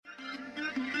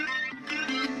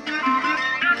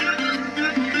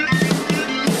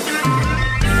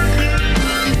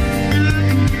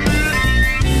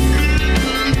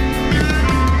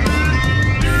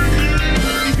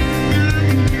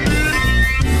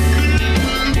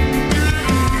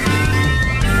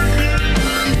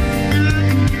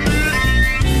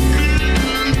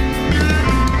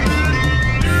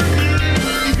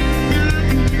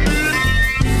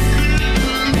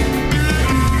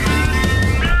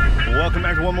Welcome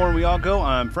back to One More and We All Go.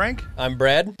 I'm Frank. I'm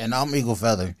Brad. And I'm Eagle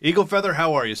Feather. Eagle Feather,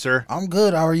 how are you, sir? I'm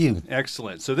good. How are you?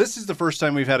 Excellent. So this is the first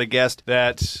time we've had a guest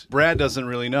that Brad doesn't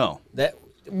really know.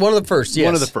 One of the first, yes.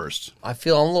 One of the first. I'm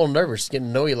a little nervous getting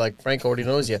to know you like Frank already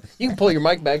knows you. You can pull your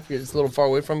mic back if it's a little far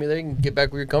away from you there. You can get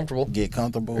back where you're comfortable. Get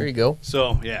comfortable. There you go.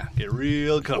 So, yeah, get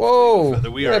real comfortable. Whoa. Eagle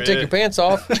Feather. You don't have to take your pants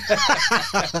off.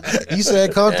 You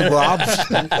said comfortable. I'm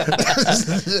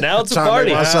Now it's a trying party.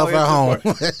 to make myself at home.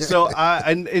 So,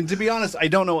 and to be honest, I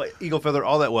don't know Eagle Feather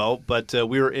all that well, but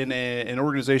we were in an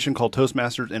organization called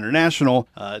Toastmasters International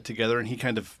together, and he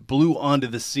kind of blew onto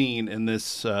the scene in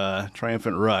this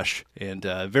triumphant rush, and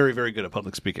very, very good at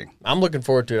public speaking. I'm looking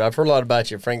forward to it. I've heard a lot about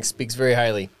you. Frank speaks very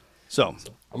highly. So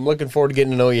I'm looking forward to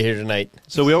getting to know you here tonight.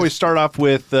 So we always start off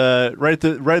with right at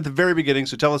the very beginning.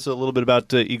 So tell us a little bit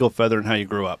about Eagle Feather and how you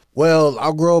grew up. Well,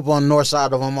 I grew up on the north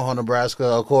side of Omaha, Nebraska.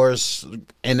 Of course,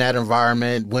 in that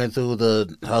environment, went through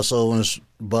the hustle and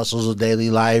bustles of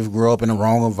daily life, grew up in the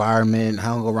wrong environment,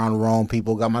 hung around the wrong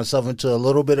people, got myself into a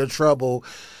little bit of trouble,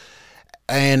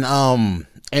 and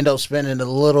ended up spending a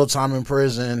little time in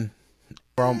prison.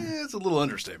 It's a little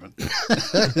understatement.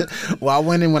 Well, I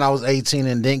went in when I was 18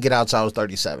 and didn't get out till I was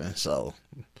 37. So,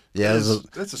 yeah,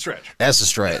 that's a stretch. That's a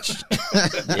stretch.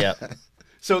 Yeah.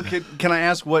 So can I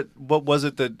ask what was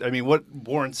it what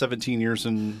warrants 17 years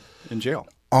in jail?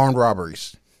 Armed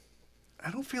robberies. I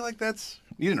don't feel like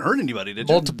you didn't hurt anybody, did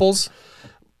you? Multiples?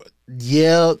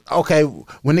 Yeah. Okay.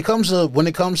 When it comes to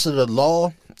the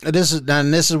law, this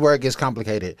is where it gets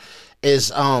complicated.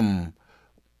 Is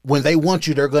when they want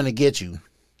you, they're going to get you.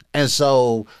 And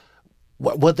so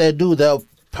what they do, they'll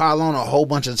pile on a whole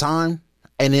bunch of time,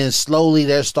 and then slowly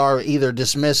they'll start either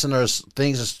dismissing or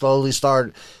things will slowly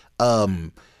start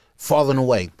falling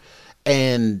away.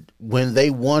 And when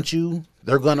they want you,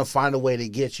 they're going to find a way to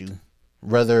get you.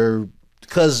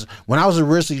 Because when I was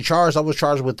originally charged, I was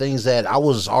charged with things that I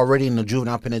was already in the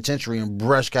juvenile penitentiary in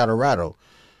Brush, Colorado.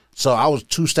 So I was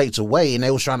 2 states away, and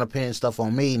they was trying to pin stuff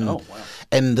on me.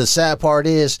 And the sad part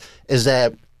is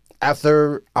that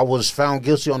after I was found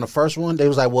guilty on the first one, they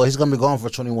was like, well, he's going to be gone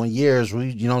for 21 years.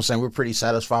 We're pretty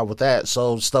satisfied with that.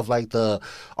 So stuff like the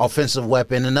offensive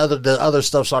weapon and the other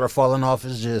stuff started falling off.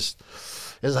 It's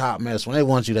a hot mess. When they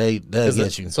want you, they'll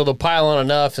get you. So they'll pile on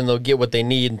enough, and they'll get what they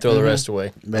need and throw the rest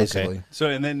away. Basically. Okay. So,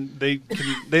 and then they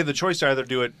have the choice to either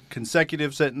do it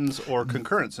consecutive sentence or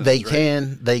concurrent sentence,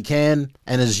 They can,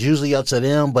 and it's usually up to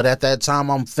them. But at that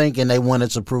time, I'm thinking they wanted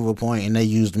to prove a point, and they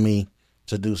used me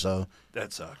to do so.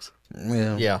 That sucks.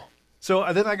 Yeah.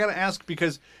 So then I got to ask,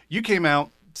 because you came out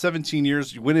 17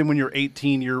 years, you went in when you were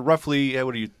 18, you're roughly,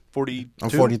 what are you, 42? I'm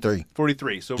 43.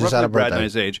 43, so Just had roughly a Brad and birthday.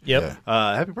 I's age. Yep.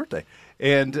 Happy birthday.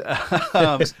 And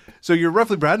so you're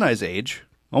roughly Brad and I's age,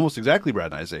 almost exactly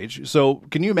Brad and I's age. So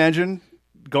can you imagine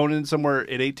going in somewhere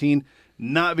at 18,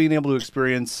 not being able to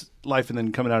experience life, and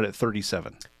then coming out at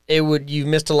 37? You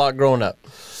missed a lot growing up.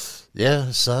 Yeah,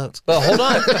 it sucks. But hold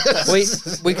on.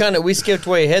 we skipped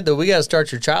way ahead, though. We got to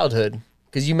start your childhood,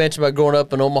 because you mentioned about growing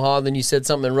up in Omaha, then you said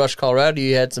something in Rush, Colorado.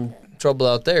 You had some trouble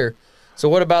out there. So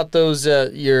what about those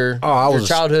your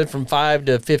childhood from 5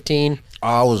 to 15?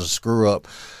 I was a screw up.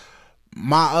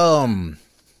 My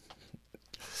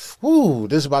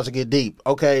this is about to get deep.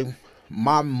 Okay,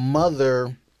 my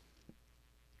mother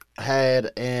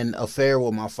had an affair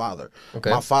with my father. Okay.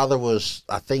 My father was,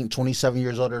 I think, 27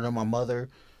 years older than my mother.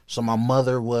 So my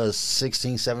mother was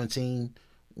 16, 17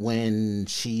 when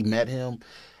she met him,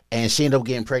 and she ended up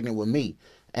getting pregnant with me.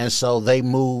 And so they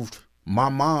moved my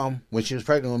mom, when she was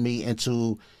pregnant with me,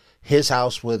 into his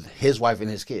house with his wife and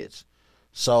his kids.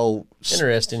 So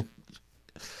Interesting.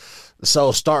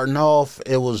 So starting off,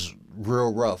 it was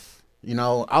real rough.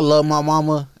 I love my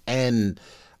mama, and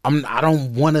I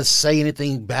don't want to say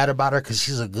anything bad about her because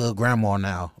she's a good grandma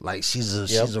now. Like she's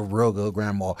a real good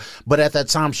grandma. But at that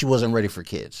time, she wasn't ready for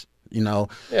kids.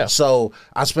 Yeah. So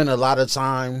I spent a lot of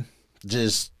time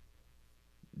just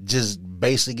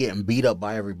basically getting beat up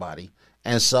by everybody.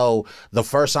 And so the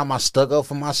first time I stuck up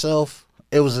for myself,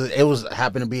 it was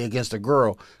happened to be against a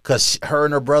girl, because her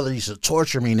and her brother used to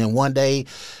torture me. And then one day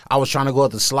I was trying to go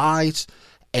up the slides,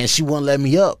 and she wouldn't let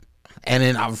me up. And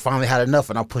then I finally had enough,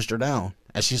 and I pushed her down,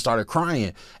 and she started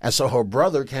crying. And so her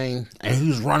brother came, and he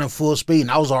was running full speed,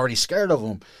 and I was already scared of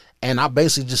him. And I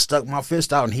basically just stuck my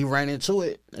fist out, and he ran into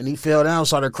it, and he fell down,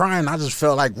 started crying. I just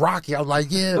felt like Rocky. I was like,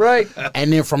 yeah. Right.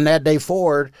 And then from that day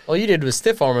forward, All you did was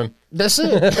stiff arm him. that's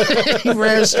it. He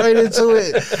ran straight into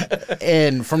it.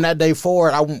 And from that day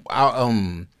forward,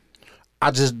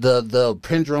 I just the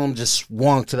pendulum just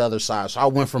swung to the other side. So I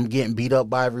went from getting beat up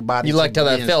by everybody. You liked how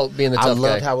that felt, being the tough guy.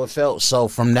 I loved how it felt. So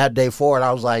from that day forward,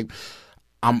 I was like,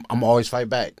 I'm always fight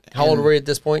back. How old were you at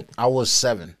this point? I was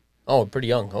 7. Oh, pretty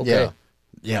young. Okay.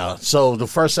 Yeah. So the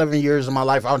first 7 years of my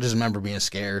life, I just remember being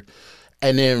scared.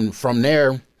 And then from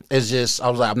there, it's just, I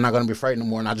was like, I'm not going to be afraid no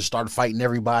more. And I just started fighting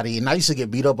everybody. And I used to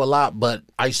get beat up a lot, but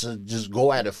I used to just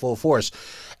go at it full force.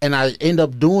 And I end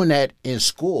up doing that in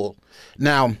school.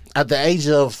 Now, at the age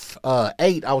of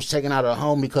 8, I was taken out of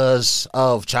home because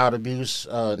of child abuse,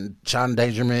 child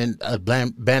endangerment,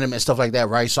 abandonment, stuff like that,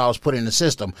 right? So I was put in the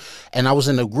system. And I was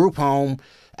in a group home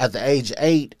at the age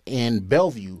 8 in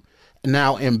Bellevue.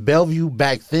 Now, in Bellevue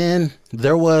back then,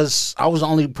 I was the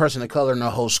only person of color in the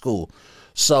whole school.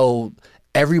 So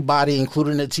everybody,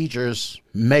 including the teachers,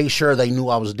 made sure they knew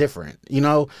I was different, you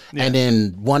know? Yeah. And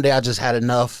then one day I just had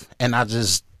enough, and I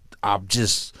just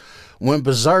went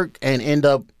berserk and end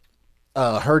up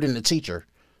hurting the teacher.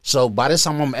 So by this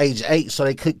time I'm age 8, so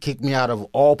they could kick me out of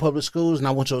all public schools, and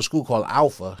I went to a school called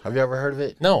Alpha. Have you ever heard of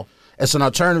it? No. It's an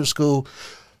alternative school.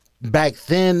 Back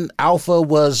then, Alpha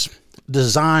was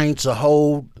designed to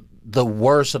hold the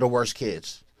worst of the worst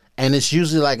kids. And it's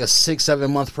usually like a 6-7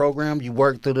 month program. You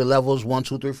work through the levels 1,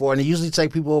 2, 3, 4, and it usually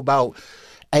take people about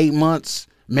 8 months,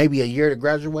 maybe a year to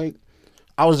graduate.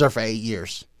 I was there for 8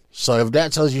 years. So if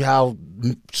that tells you how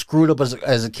screwed up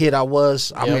as a kid I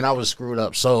was, I mean, I was screwed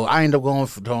up. So I ended up going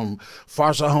from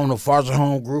foster home to foster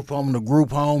home, group home to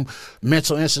group home,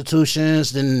 mental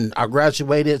institutions. Then I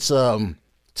graduated to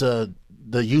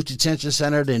the youth detention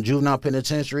center, then juvenile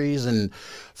penitentiaries, and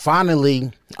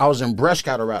finally I was in Brush,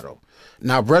 Colorado.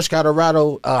 Now, Brush,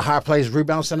 Colorado, High Place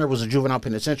Rebound Center was a juvenile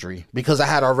penitentiary because I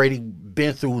had already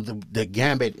been through the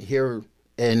gambit here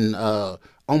in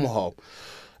Omaha.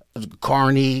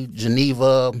 Kearney,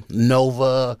 Geneva,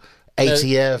 Nova,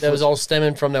 ATF. That was all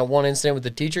stemming from that one incident with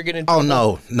the teacher getting in trouble?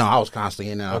 Oh, no, I was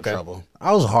constantly in and out of trouble.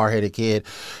 I was a hard-headed kid.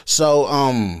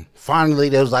 So finally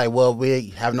they was like, well, we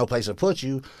have no place to put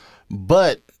you,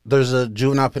 but there's a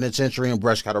juvenile penitentiary in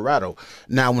Brush, Colorado.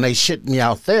 Now, when they shipped me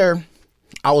out there,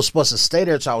 I was supposed to stay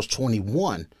there until I was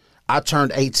 21. I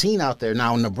turned 18 out there.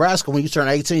 Now, in Nebraska, when you turn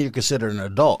 18, you're considered an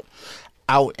adult.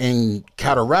 Out in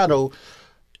Colorado,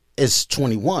 it's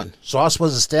 21. So I was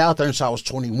supposed to stay out there until I was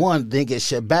 21, then get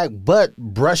shipped back. But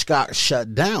Brush got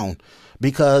shut down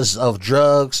because of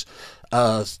drugs.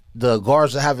 The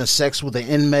guards are having sex with the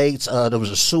inmates. There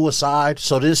was a suicide.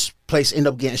 So this place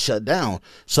ended up getting shut down.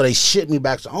 So they shipped me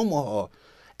back to Omaha.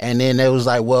 And then they was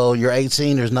like, well, you're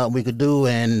 18. There's nothing we could do.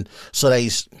 And so they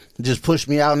just pushed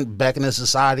me out back into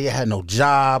society. I had no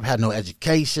job, had no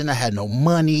education. I had no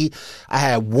money. I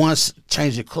had once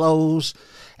change of clothes.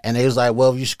 And they was like,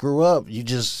 well, if you screw up, you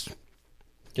just...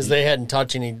 Because they hadn't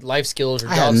taught you any life skills or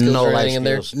job skills or anything in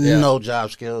there? No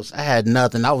job skills. I had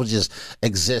nothing. I was just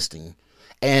existing.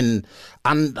 And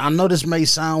I know this may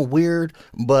sound weird,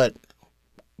 but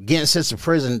getting sent to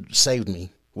prison saved me,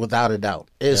 without a doubt.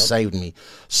 It saved me.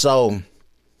 So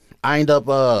I ended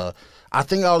up, I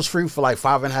think I was free for like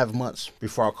 5.5 months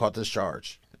before I caught this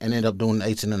charge and ended up doing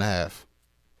 18 and a half.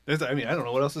 I mean, I don't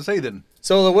know what else to say then.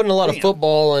 So there wasn't a lot of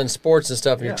football and sports and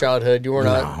stuff in your childhood. You were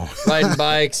not riding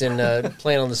bikes and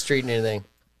playing on the street and anything.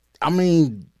 I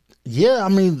mean, yeah. I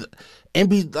mean,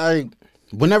 like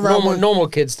whenever normal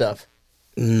kid stuff.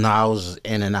 No, I was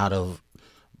in and out of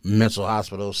mental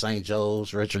hospitals, St.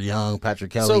 Joe's, Richard Young,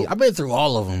 Patrick Kelly. I've been through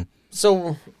all of them.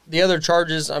 So the other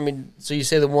charges, I mean, so you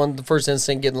say the first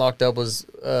incident getting locked up was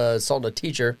assaulting a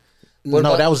teacher.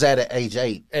 That was at age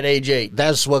 8. At age 8.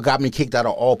 That's what got me kicked out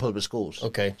of all public schools.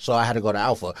 Okay. So I had to go to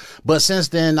Alpha. But since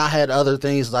then, I had other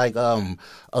things like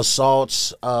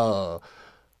assaults,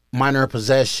 minor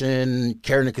possession,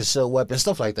 carrying a concealed weapon,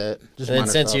 stuff like that. Just and then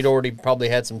since you'd already probably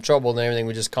had some trouble and everything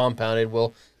was just compounded,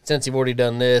 well, since you've already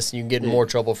done this, you can get in more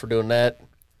trouble for doing that.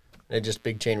 It's just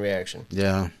big chain reaction.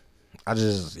 Yeah. I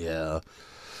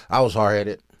was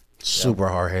hard-headed. Super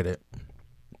hard-headed.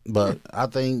 But I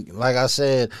think, like I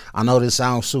said, I know this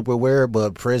sounds super weird,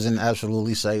 but prison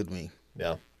absolutely saved me.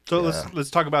 Yeah. So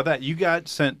let's talk about that. You got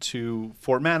sent to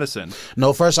Fort Madison.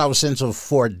 No, first I was sent to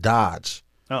Fort Dodge.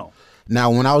 Oh.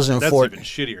 Now, when I was in Fort...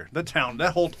 That's even shittier.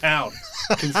 That whole town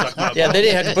can suck my Yeah, they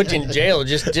didn't have to put you in jail.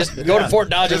 Just go to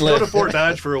Fort Dodge and live. Go to Fort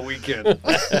Dodge for a weekend.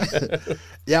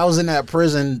 Yeah, I was in that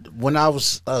prison. When I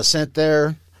was sent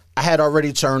there, I had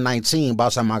already turned 19 by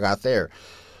the time I got there.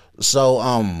 So,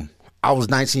 I was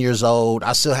 19 years old.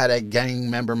 I still had that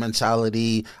gang member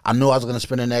mentality. I knew I was going to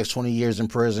spend the next 20 years in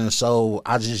prison, so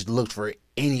I just looked for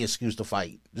any excuse to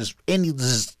fight. Just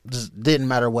didn't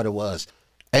matter what it was.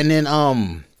 And then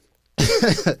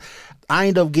I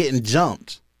ended up getting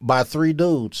jumped by 3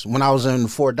 dudes when I was in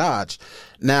Fort Dodge.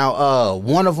 Now,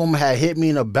 one of them had hit me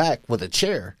in the back with a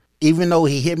chair. Even though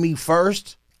he hit me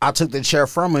first, I took the chair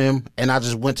from him and I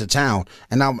just went to town,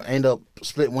 and I ended up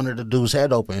split one of the dude's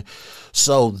head open.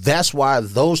 So that's why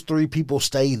those 3 people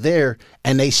stayed there,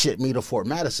 and they shipped me to Fort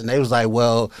Madison. They was like,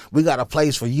 well, we got a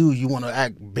place for you. You want to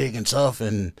act big and tough?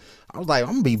 And I was like,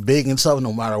 I'm going to be big and tough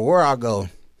no matter where I go.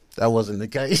 That wasn't the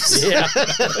case. Yeah.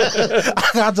 I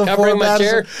got to Can I Fort bring my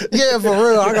Madison. chair? Yeah, for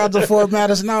real. I got to Fort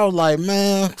Madison. I was like,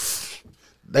 man.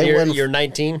 You're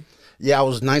 19? Yeah, I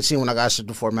was 19 when I got shipped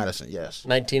to Fort Madison, yes.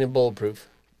 19 and bulletproof.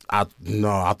 I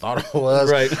thought it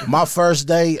was. Right. My first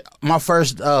day,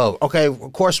 okay,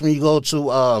 of course, when you go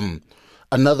to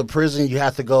another prison, you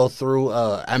have to go through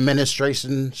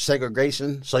administration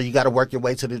segregation. So you got to work your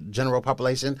way to the general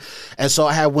population. And so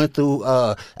I had went through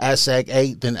ASAC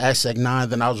 8, then ASAC 9,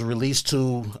 then I was released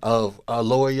to a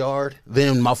lower yard.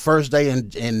 Then my first day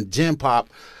in Gen Pop,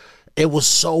 it was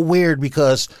so weird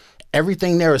because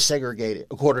everything there is segregated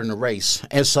according to race.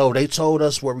 And so they told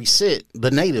us where we sit,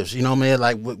 the natives, you know what I mean?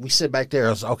 Like, we sit back there. I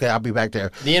was like, okay, I'll be back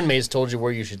there. The inmates told you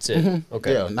where you should sit. Mm-hmm.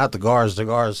 Okay. Yeah, not the guards. The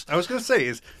guards. I was going to say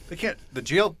is the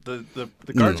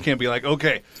guards can't be like,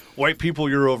 okay, white people,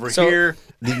 you're over So- here.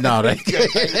 No, they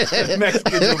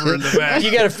Mexicans over in the back.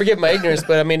 You got to forgive my ignorance,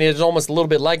 but I mean, it's almost a little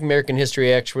bit like American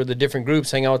History X, where the different groups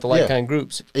hang out with the like kind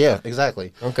groups. Yeah,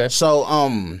 exactly. Okay. So,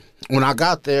 when I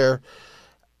got there,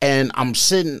 and I'm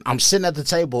sitting at the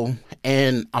table,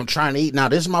 and I'm trying to eat. Now,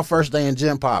 this is my first day in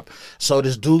Gen Pop, so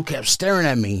this dude kept staring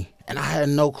at me, and I had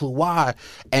no clue why,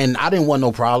 and I didn't want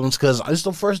no problems because it's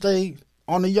the first day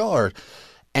on the yard,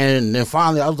 and then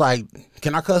finally I was like,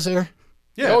 "Can I cuss here?"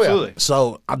 Yeah, Oh, yeah. absolutely.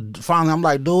 So finally I'm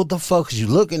like, "Dude, what the fuck is you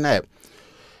looking at?"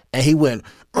 And he went,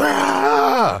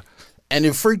 "Rah!" And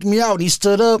it freaked me out. He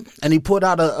stood up and he put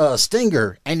out a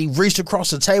stinger and he reached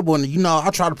across the table, and I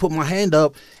tried to put my hand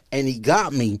up and he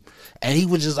got me, and he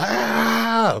was just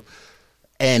ah.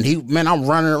 And I'm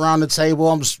running around the table.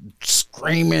 I'm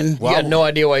screaming. You got no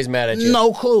idea why he's mad at you.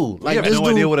 No clue. Like, You have this no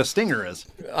dude, idea what a stinger is.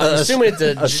 I'm assuming it's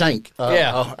a shank.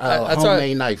 Yeah. a That's why-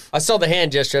 homemade knife. I saw the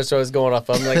hand gesture, that's what I was going off.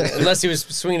 I'm like, unless he was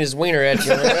swinging his wiener at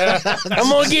you. I'm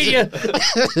going to get you.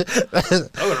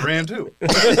 I would have ran too.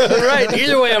 Right.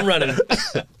 Either way, I'm running.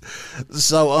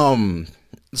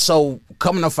 So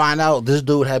coming to find out, this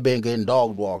dude had been getting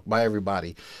dog walked by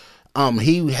everybody.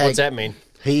 What's that mean?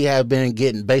 He had been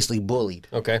getting basically bullied.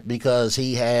 Okay. Because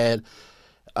he had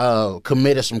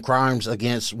committed some crimes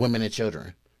against women and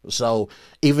children. So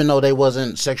even though they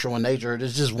wasn't sexual in nature,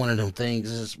 it's just one of them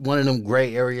things. It's one of them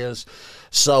gray areas.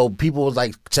 So people was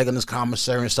like taking this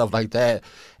commissary and stuff like that.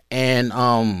 And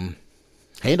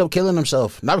he ended up killing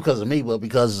himself. Not because of me, but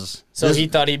because So he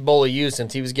thought he'd bully you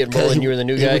since he was getting bullied and you were the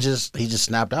new guy? He just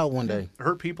snapped out one day.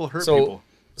 Hurt people, hurt So, people.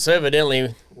 so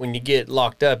evidently, when you get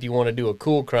locked up, you want to do a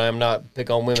cool crime, not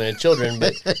pick on women and children,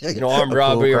 but armed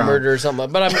robbery or crime. murder or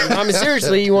something. But I mean,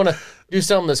 seriously, you want to do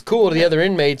something that's cool to the other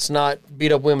inmates, not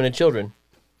beat up women and children.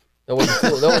 That wasn't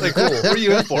cool. That wasn't cool. What are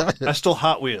you in for? I stole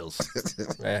Hot Wheels.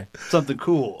 Yeah. Something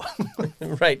cool.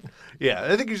 Right. Yeah,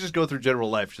 I think you just go through general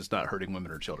life just not hurting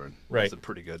women or children. Right. That's a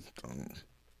pretty good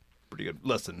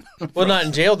lesson. Well, not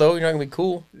in jail though. You're not gonna be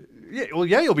cool. Yeah, well,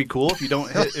 yeah, you'll be cool if you don't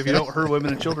hurt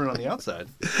women and children on the outside.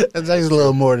 It takes a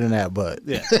little more than that, but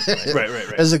Yeah, right.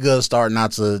 it's a good start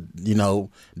not to,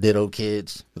 diddle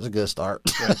kids. It's a good start.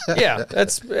 Yeah,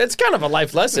 it's kind of a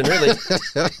life lesson, really.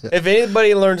 If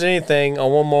anybody learns anything, on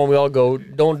one moment we all go,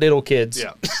 don't diddle kids.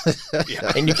 Yeah,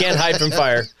 yeah, And you can't hide from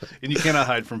fire. and you cannot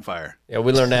hide from fire. Yeah,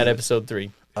 we learned that episode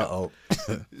 3. Uh-oh.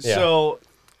 Yeah.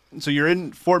 So you're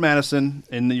in Fort Madison,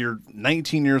 and you're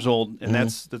 19 years old, and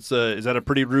is that a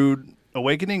pretty rude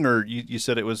awakening, or you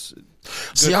said it was?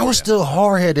 See, I was still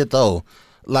hard-headed, though.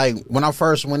 Like, when I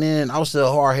first went in, I was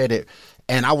still hard-headed,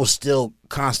 and I was still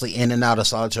constantly in and out of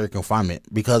solitary confinement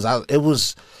because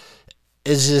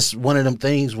it's just one of them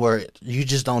things where you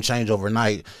just don't change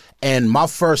overnight. And my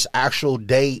first actual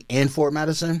day in Fort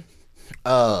Madison,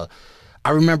 I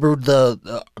remember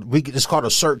it's called a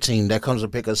CERT team that comes to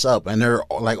pick us up, and they're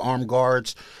like armed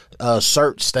guards.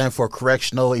 CERT stand for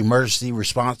Correctional Emergency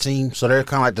Response Team, so they're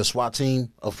kind of like the SWAT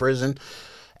team of prison.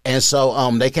 And so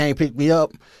they came pick me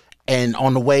up, and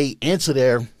on the way into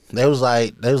there, they was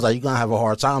like you're gonna have a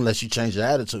hard time unless you change your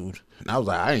attitude. And I was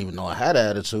like, I didn't even know I had an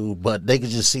attitude, but they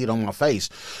could just see it on my face.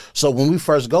 So when we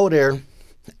first go there,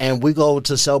 and we go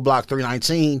to cell block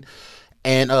 319.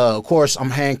 And, of course,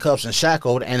 I'm handcuffed and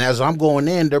shackled. And as I'm going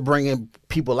in, they're bringing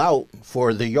people out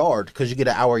for the yard because you get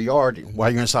an hour yard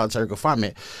while you're in solitary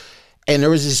confinement. And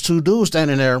there was these 2 dudes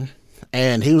standing there.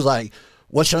 And he was like,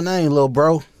 "What's your name, little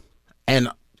bro?" And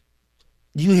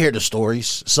you hear the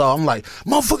stories. So I'm like,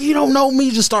 "Motherfucker, you don't know me."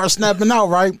 Just start snapping out,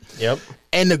 right? Yep.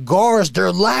 And the guards,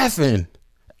 they're laughing.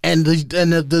 And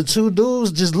the two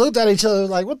dudes just looked at each other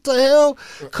like, what the hell?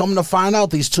 Come to find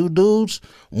out, these two dudes,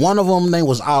 one of them name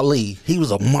was Ali. He was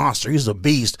a monster. He was a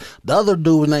beast. The other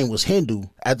dude's name was Hindu.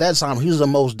 At that time, he was the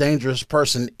most dangerous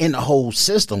person in the whole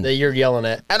system. That you're yelling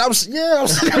at. And I was yelling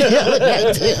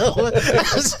at him.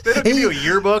 They don't give you a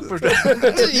yearbook for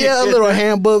Yeah, a little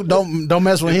handbook. Don't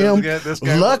mess with him. This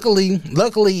guy Luckily,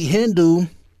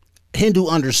 Hindu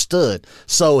understood.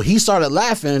 So he started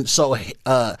laughing. So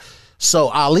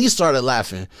Ali started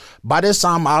laughing. By this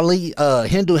time,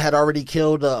 Hindu had already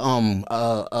killed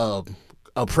a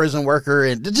prison worker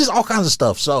and just all kinds of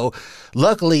stuff. So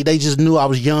luckily, they just knew I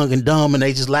was young and dumb, and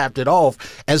they just laughed it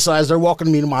off. And so as they're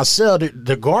walking me to my cell,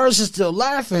 the guards are still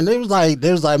laughing. They was like,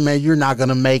 man, you're not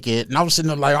gonna make it. And I was sitting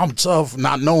there like, I'm tough,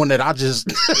 not knowing that I just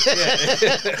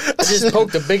Just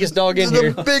poke the biggest dog in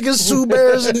here. the biggest Sioux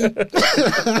Bears.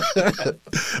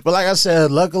 But like I said,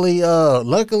 luckily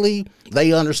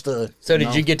they understood. So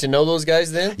did you get to know those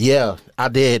guys then? Yeah, I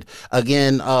did.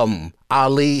 Again,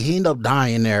 Ali, he ended up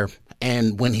dying there.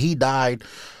 And when he died,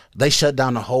 they shut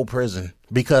down the whole prison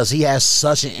because he had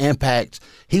such an impact.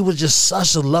 He was just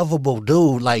such a lovable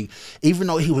dude. Like, even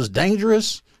though he was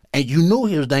dangerous, and you knew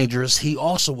he was dangerous, he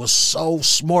also was so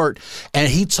smart. And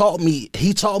he taught me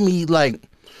like,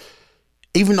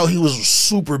 even though he was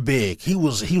super big, he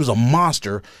was a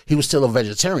monster, he was still a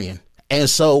vegetarian. And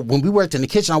so when we worked in the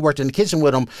kitchen, I worked in the kitchen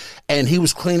with him, and he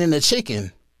was cleaning the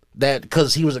chicken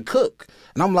because he was a cook.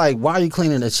 And I'm like, why are you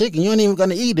cleaning the chicken? You ain't even going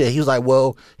to eat it. He was like,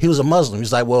 well, he was a Muslim.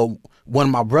 He's like, well, one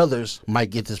of my brothers might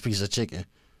get this piece of chicken.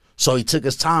 So he took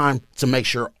his time to make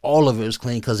sure all of it was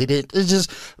clean because he didn't. It's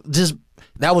just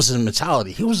that was his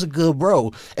mentality. He was a good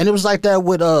bro. And it was like that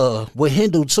with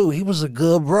Hindu too. He was a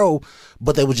good bro,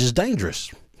 but they were just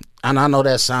dangerous. And I know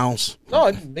that sounds... No,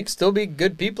 they could still be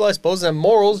good people, I suppose, and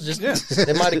morals. Just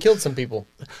they might have killed some people.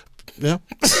 Yeah.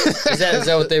 Is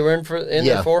that what they were in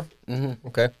there for? Mm-hmm.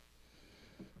 Okay.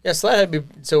 Yeah, so that had to be.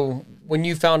 So when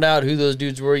you found out who those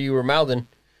dudes were, you were mouthing.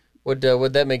 Would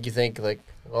that make you think like,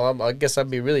 well, I guess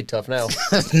I'd be really tough now?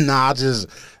 Not just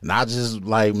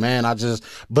like, man,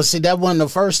 but see, that wasn't the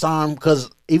first time,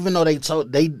 because even though they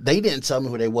didn't tell me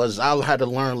who they was, I had to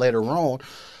learn later on.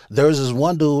 There was this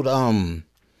one dude,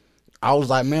 I was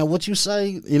like, man, what you say?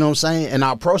 You know what I'm saying? And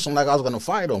I approached him like I was going to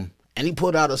fight him. And he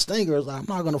put out a stinger. I was like, I'm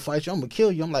not going to fight you. I'm going to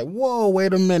kill you. I'm like, whoa,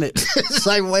 wait a minute. It's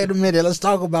like, wait a minute. Let's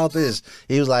talk about this.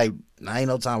 He was like, I ain't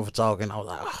no time for talking. I was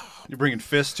like, oh. You're bringing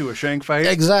fists to a shank fight?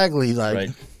 Exactly. Like, right.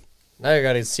 Now I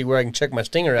got to see where I can check my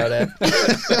stinger out at.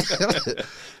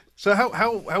 So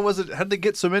how was it? How did they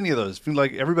get so many of those? Feel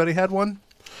like everybody had one?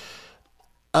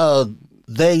 A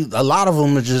lot of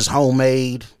them are just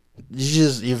homemade.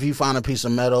 If you find a piece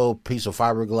of metal, piece of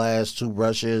fiberglass,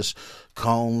 toothbrushes,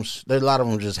 combs, a lot of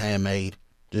them just handmade.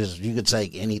 You could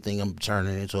take anything and turn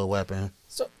it into a weapon.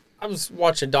 So I was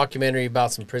watching a documentary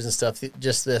about some prison stuff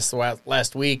just this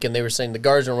last week, and they were saying the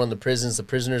guards don't run the prisons, the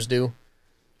prisoners do.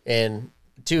 And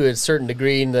to a certain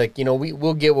degree, and like,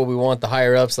 we'll get what we want. The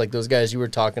higher ups, like those guys you were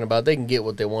talking about, they can get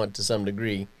what they want to some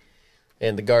degree,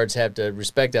 and the guards have to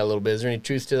respect that a little bit. Is there any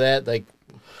truth to that? Like,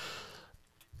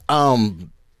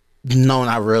 no,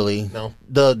 not really. No.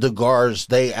 The guards,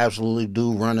 they absolutely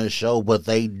do run a show, but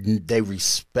they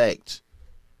respect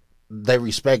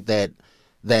that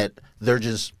they're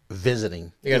just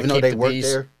visiting. Even though they work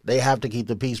there, they have to keep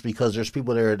the peace because there's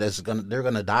people there they're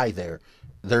gonna die there.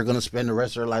 They're gonna spend the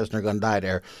rest of their lives and they're gonna die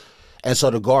there. And so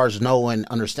the guards know and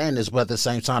understand this, but at the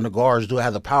same time, the guards do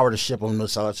have the power to ship them to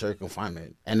solitary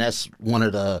confinement, and that's one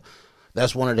of the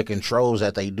controls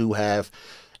that they do have.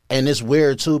 And it's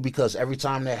weird too because every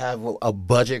time they have a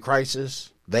budget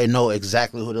crisis, they know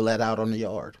exactly who to let out on the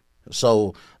yard.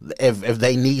 So if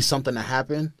they need something to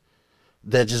happen,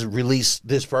 they just release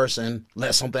this person,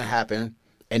 let something happen,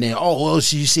 and then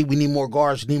so you see, we need more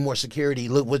guards, we need more security.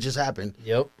 Look what just happened.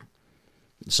 Yep.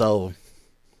 So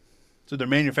they're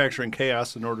manufacturing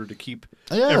chaos in order to keep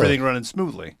everything running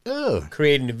smoothly. Yeah.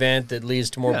 Create an event that leads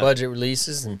to more budget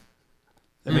releases, and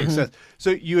that makes sense. So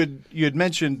you had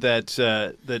mentioned that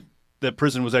that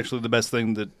prison was actually the best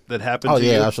thing that happened. to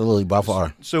you. Absolutely, by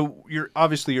far. So you're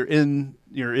in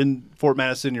Fort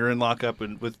Madison, you're in lockup,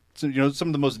 and with some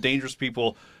of the most dangerous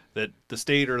people that the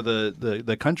state or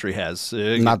the country has.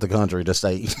 Not the country, the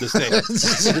state. The state.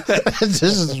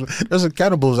 There's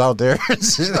cannibals out there.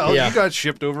 You got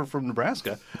shipped over from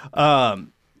Nebraska.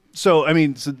 So I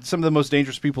mean, some of the most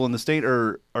dangerous people in the state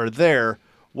are there.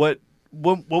 What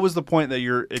was the point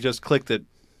that it just clicked that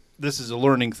this is a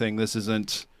learning thing? This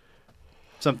isn't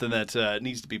something that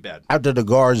needs to be bad. After the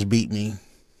guards beat me,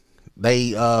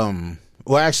 they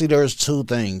actually there's two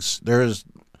things. There's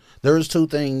two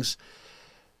things.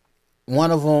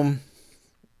 One of them,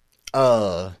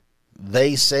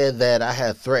 they said that I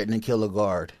had threatened to kill a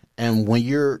guard. And when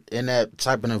you're in that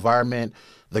type of environment,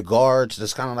 the guards,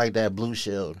 that's kind of like that blue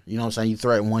shield. You know what I'm saying? You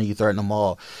threaten one, you threaten them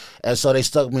all. And so they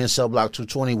stuck me in cell block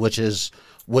 220,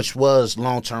 which was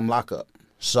long-term lockup.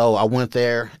 So I went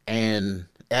there, and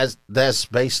that's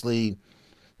basically,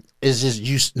 it's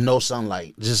just no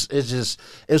sunlight.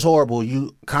 It's horrible.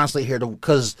 You constantly hear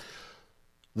because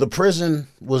the prison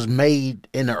was made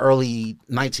in the early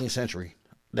 19th century,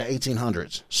 the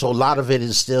 1800s. So a lot of it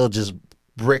is still just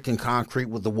brick and concrete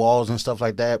with the walls and stuff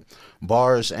like that,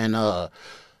 bars, and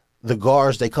the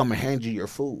guards, they come and hand you your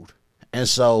food. And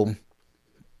so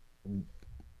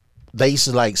they used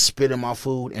to like spit in my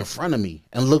food in front of me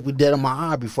and look me dead in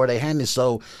my eye before they handed it.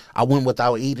 So I went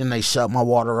without eating. They shut my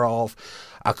water off.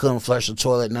 I couldn't flush the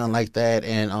toilet, nothing like that.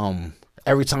 And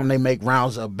every time they make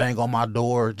rounds, they'll bang on my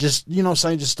door, just, you know what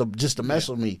I'm saying, just to mess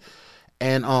with me.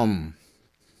 And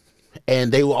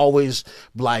they were always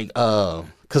like,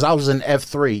 because I was in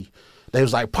F3, they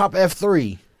was like, pop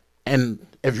F3. And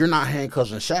if you're not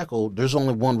handcuffed and shackled, there's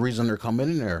only one reason they're coming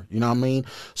in there. You know what I mean?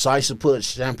 So I used to put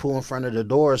shampoo in front of the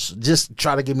doors, just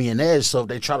try to give me an edge. So if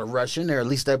they try to rush in there, at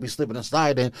least they'd be slipping and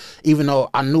sliding, even though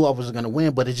I knew I wasn't going to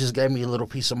win, but it just gave me a little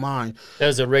peace of mind. That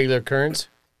was a regular occurrence?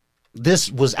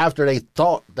 This was after they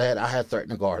thought that I had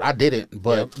threatened the guard. I didn't,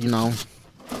 but, you know,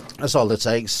 that's all it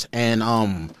takes.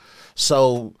 And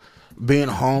so being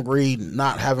hungry,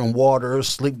 not having water,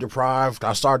 sleep deprived,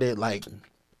 I started like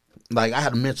I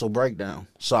had a mental breakdown.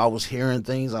 So I was hearing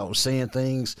things, I was seeing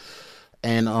things,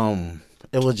 and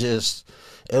it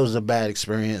was a bad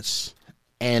experience.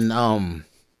 And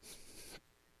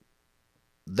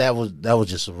that was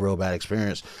just a real bad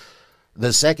experience.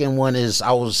 The second one is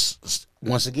I was,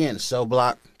 once again, cell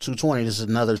block 220. This is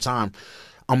another time.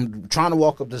 I'm trying to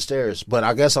walk up the stairs, but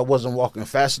I guess I wasn't walking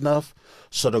fast enough.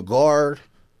 So the guard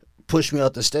pushed me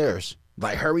up the stairs,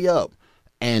 like, hurry up.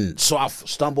 And so I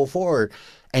stumbled forward.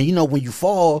 And, you know, when you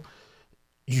fall,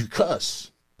 you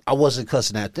cuss. I wasn't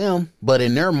cussing at them, but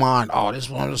in their mind, oh, this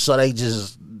one. So they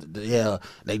just,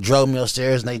 they drug me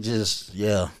upstairs, and they just,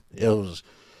 it was.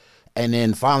 And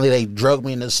then finally they drug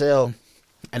me in the cell,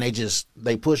 and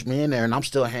they pushed me in there, and I'm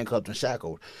still handcuffed and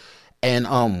shackled. And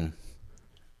I'm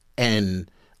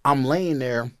laying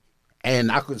there, and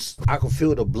I could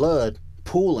feel the blood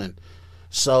pooling.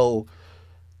 So,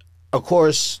 of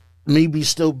course, me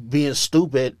still being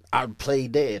stupid, I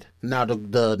played dead. Now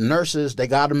the nurses, they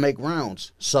got to make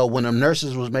rounds. So when the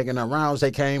nurses was making their rounds,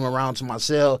 they came around to my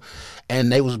cell,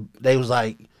 and they was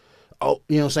like, oh,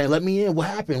 you know what I'm saying, let me in. What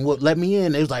happened? What, let me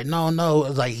in. They was like, no. It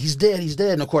was like, he's dead.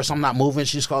 And of course, I'm not moving.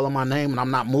 She's calling my name, and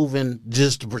I'm not moving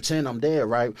just to pretend I'm dead,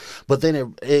 right? But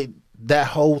then that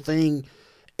whole thing,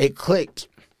 it clicked,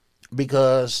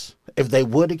 because if they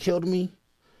would have killed me,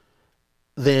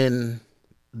 then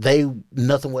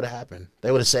nothing would have happened. They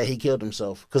would have said he killed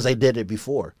himself, because they did it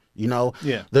before. You know,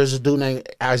 There's a dude named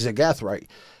Isaac Gathright.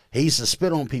 He used to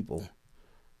spit on people.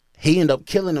 He ended up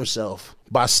killing himself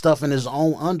by stuffing his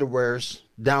own underwears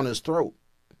down his throat.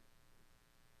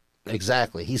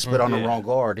 Exactly, he spit on the wrong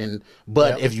guard,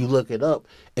 but if you look it up,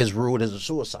 it's ruled as a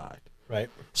suicide. Right.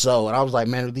 So, and I was like,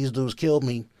 man, if these dudes killed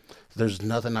me, there's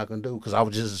nothing I can do, because I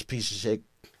was just this piece of shit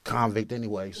convict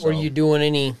anyway. So. Were you doing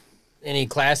any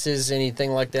classes,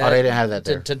 anything like that? Oh, they didn't have that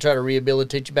there. To try to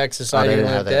rehabilitate you back to society, they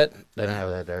didn't like have that. that? They didn't have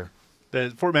that there.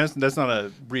 Fort Madison, that's not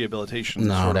a rehabilitation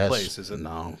sort of place, is it?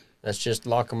 No. That's just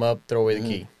lock them up, throw away the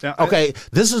key. Now, Okay,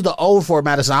 this is the old Fort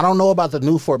Madison. I don't know about the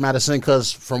new Fort Madison,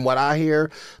 because from what I hear,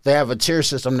 they have a tier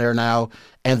system there now,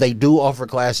 and they do offer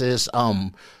classes.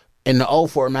 In the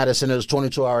old Fort Madison, it was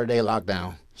 22-hour-a-day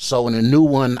lockdown. So in the new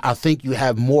one, I think you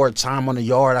have more time on the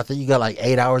yard. I think you got like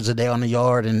 8 hours a day on the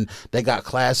yard, and they got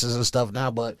classes and stuff now.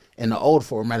 But in the old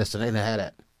Fort Madison, they didn't have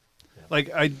that.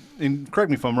 Like, and correct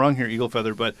me if I'm wrong here, Eagle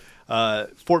Feather, but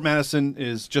Fort Madison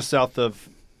is just south of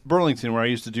Burlington, where I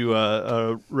used to do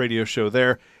a radio show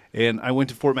there. And I went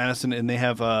to Fort Madison, and they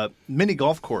have a mini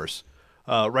golf course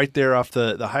right there off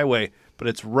the highway, but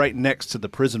it's right next to the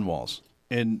prison walls.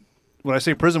 And when I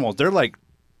say prison walls, they're like,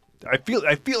 I feel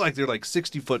like they're like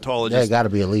 60-foot tall. They got to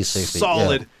be at least 60.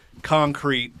 Solid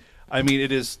concrete. I mean,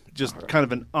 it is just kind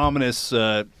of an ominous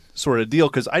sort of deal,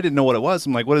 because I didn't know what it was.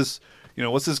 I'm like, what's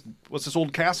this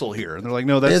old castle here? And they're like,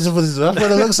 no, that's what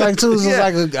it looks like too. It's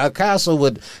like a castle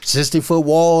with 60-foot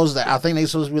walls. That I think they're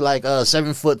supposed to be like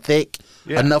 7 foot thick,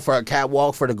 enough for a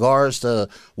catwalk for the guards to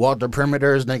walk the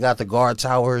perimeters. And they got the guard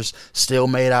towers still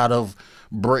made out of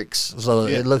bricks, so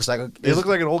it looks like it looks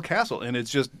like an old castle, and it's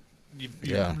just you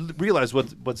realize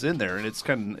what's in there, and it's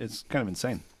kind of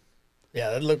insane.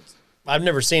 Yeah, that looks. I've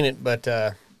never seen it, but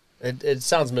It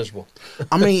sounds miserable.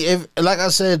 I mean, if like I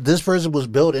said, this prison was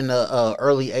built in the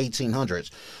early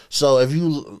 1800s. So if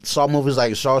you saw movies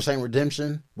like Shawshank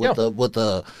Redemption with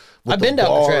the I've been to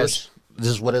Alcatraz. This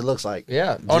is what it looks like.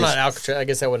 Yeah. Oh, not Alcatraz. I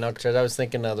guess that wasn't Alcatraz. I was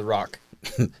thinking The Rock.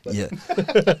 Yeah.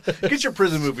 Get your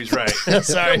prison movies right.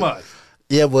 Sorry. Come on.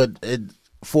 Yeah, but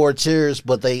 4 tiers,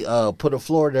 but they put a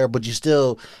floor there, but it's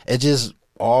just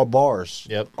all bars.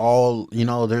 Yep. All,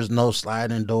 there's no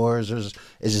sliding doors. It's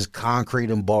just concrete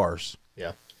and bars.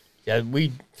 Yeah. Yeah,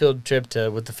 we field tripped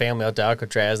with the family out to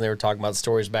Alcatraz, and they were talking about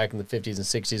stories back in the 50s and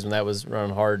 60s when that was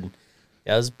running hard. And,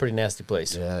 yeah, it was a pretty nasty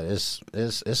place. Yeah, it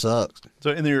sucks.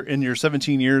 So in your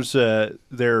 17 years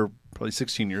there, probably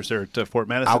 16 years there at Fort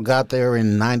Madison. I got there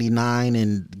in 99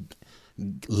 and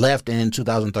left in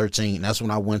 2013. That's when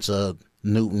I went to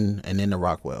Newton and then to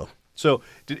Rockwell. So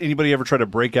did anybody ever try to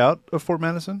break out of Fort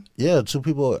Madison? Yeah, 2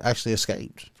 people actually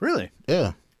escaped. Really?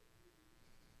 Yeah.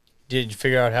 Did you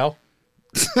figure out how?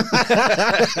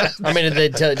 I mean,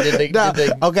 did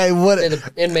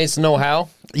the inmates know how?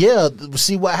 Yeah,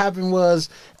 see what happened was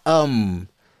they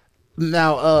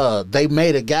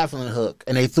made a gaffling hook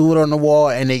and they threw it on the wall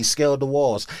and they scaled the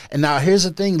walls. And now here's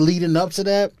the thing leading up to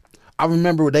that. I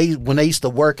remember when they used to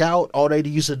work out, all they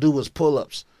used to do was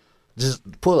pull-ups.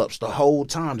 Just pull-ups the whole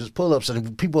time, just pull-ups.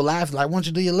 And people laughed like, why don't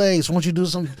you do your legs? Why don't you do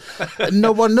some?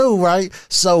 No one knew, right?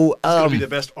 So it's going to be the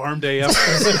best arm day ever.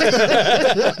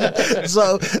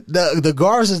 So the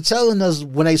guards are telling us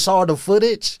when they saw the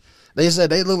footage, they said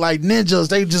they look like ninjas.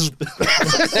 They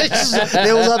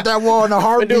they was up that wall in a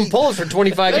heartbeat. Been doing pulls for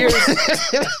 25 years.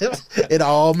 It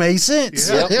all made sense.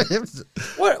 Yeah.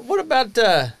 What about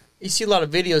you see a lot of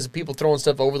videos of people throwing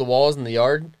stuff over the walls in the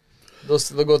yard?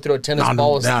 They'll go through a tennis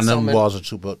ball. Them walls are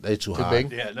too high. Big?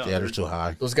 They're too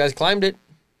high. Those guys climbed it.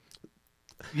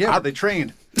 Yeah, they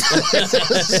trained.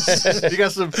 You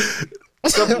got some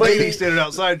lady standing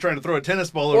outside trying to throw a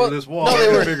tennis ball over this wall. No,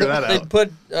 they figure that out. They'd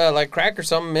put like crack or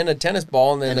something in a tennis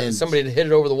ball, and then somebody would hit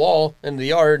it over the wall into the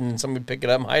yard, and somebody would pick it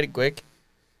up and hide it quick.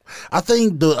 I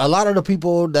think a lot of the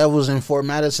people that was in Fort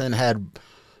Madison had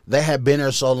been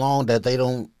there so long that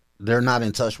they're not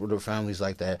in touch with their families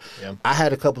like that. Yeah. I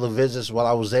had a couple of visits while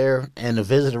I was there, and the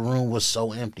visitor room was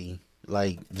so empty.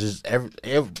 Like, just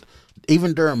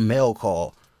even during mail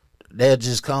call, they'd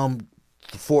just come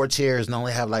 4 tiers and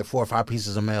only have like 4 or 5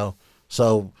 pieces of mail.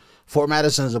 So Fort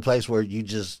Madison is a place where you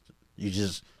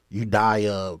die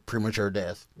a premature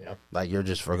death. Yeah. Like, you're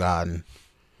just forgotten.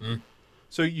 Mm.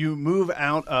 So you move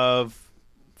out of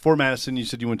Fort Madison. You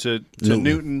said you went to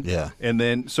Newton. Yeah. And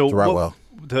then, so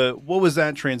what was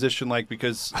that transition like?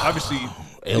 Because obviously,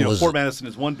 Fort Madison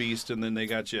is one beast, and then they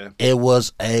got you. It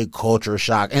was a culture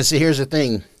shock. And see, here's the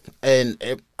thing.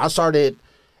 I started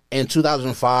in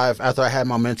 2005. After I had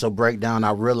my mental breakdown,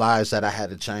 I realized that I had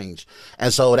to change.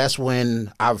 And so that's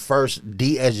when I first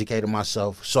de-educated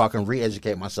myself so I can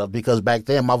re-educate myself. Because back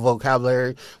then, my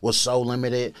vocabulary was so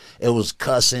limited. It was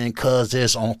cussing, cuz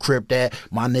this, on crip that,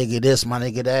 my nigga this, my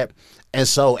nigga that. And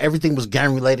so everything was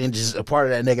gang related and just a part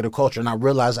of that negative culture. And I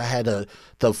realized I had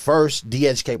to first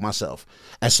de-educate myself.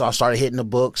 And so I started hitting the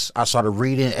books. I started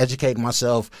reading, educating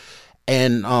myself,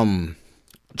 and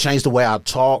changed the way I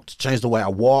talked, changed the way I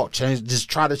walked, just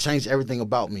try to change everything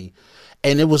about me.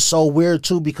 And it was so weird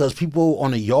too, because people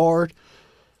on the yard,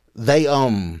 they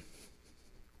I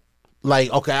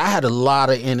had a lot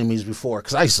of enemies before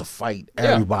because I used to fight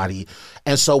everybody. Yeah.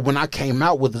 And so when I came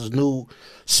out with this new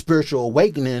spiritual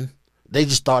awakening, they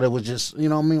just thought it was just, you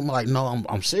know what I mean? I'm like, no,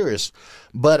 I'm serious.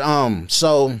 But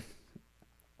so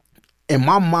in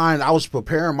my mind, I was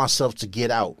preparing myself to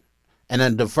get out. And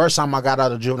then the first time I got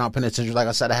out of juvenile penitentiary, like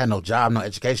I said, I had no job, no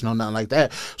education, no nothing like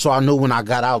that. So I knew when I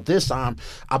got out this time,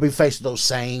 I'll be facing those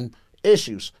same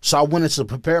issues. So I wanted to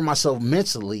prepare myself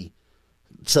mentally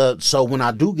so when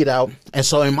I do get out. And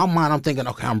so in my mind, I'm thinking,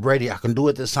 okay, I'm ready. I can do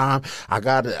it this time. I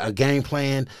got a game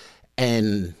plan.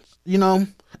 And,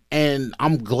 and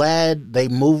I'm glad they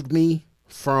moved me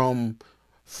from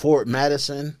Fort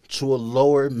Madison to a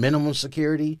lower minimum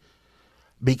security,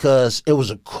 because it was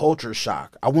a culture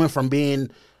shock. I went from being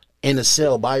in a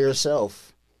cell by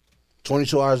yourself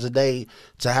 22 hours a day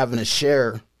to having to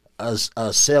share a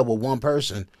cell with one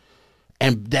person.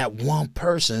 And that one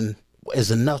person is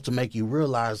enough to make you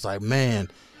realize, like, man,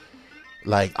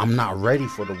 like, I'm not ready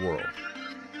for the world.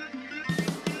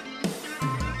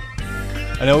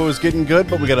 I know it was getting good,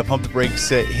 but we got to pump the brakes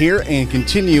here and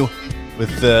continue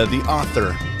with the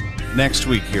author next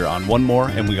week here on One More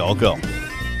and We All Go.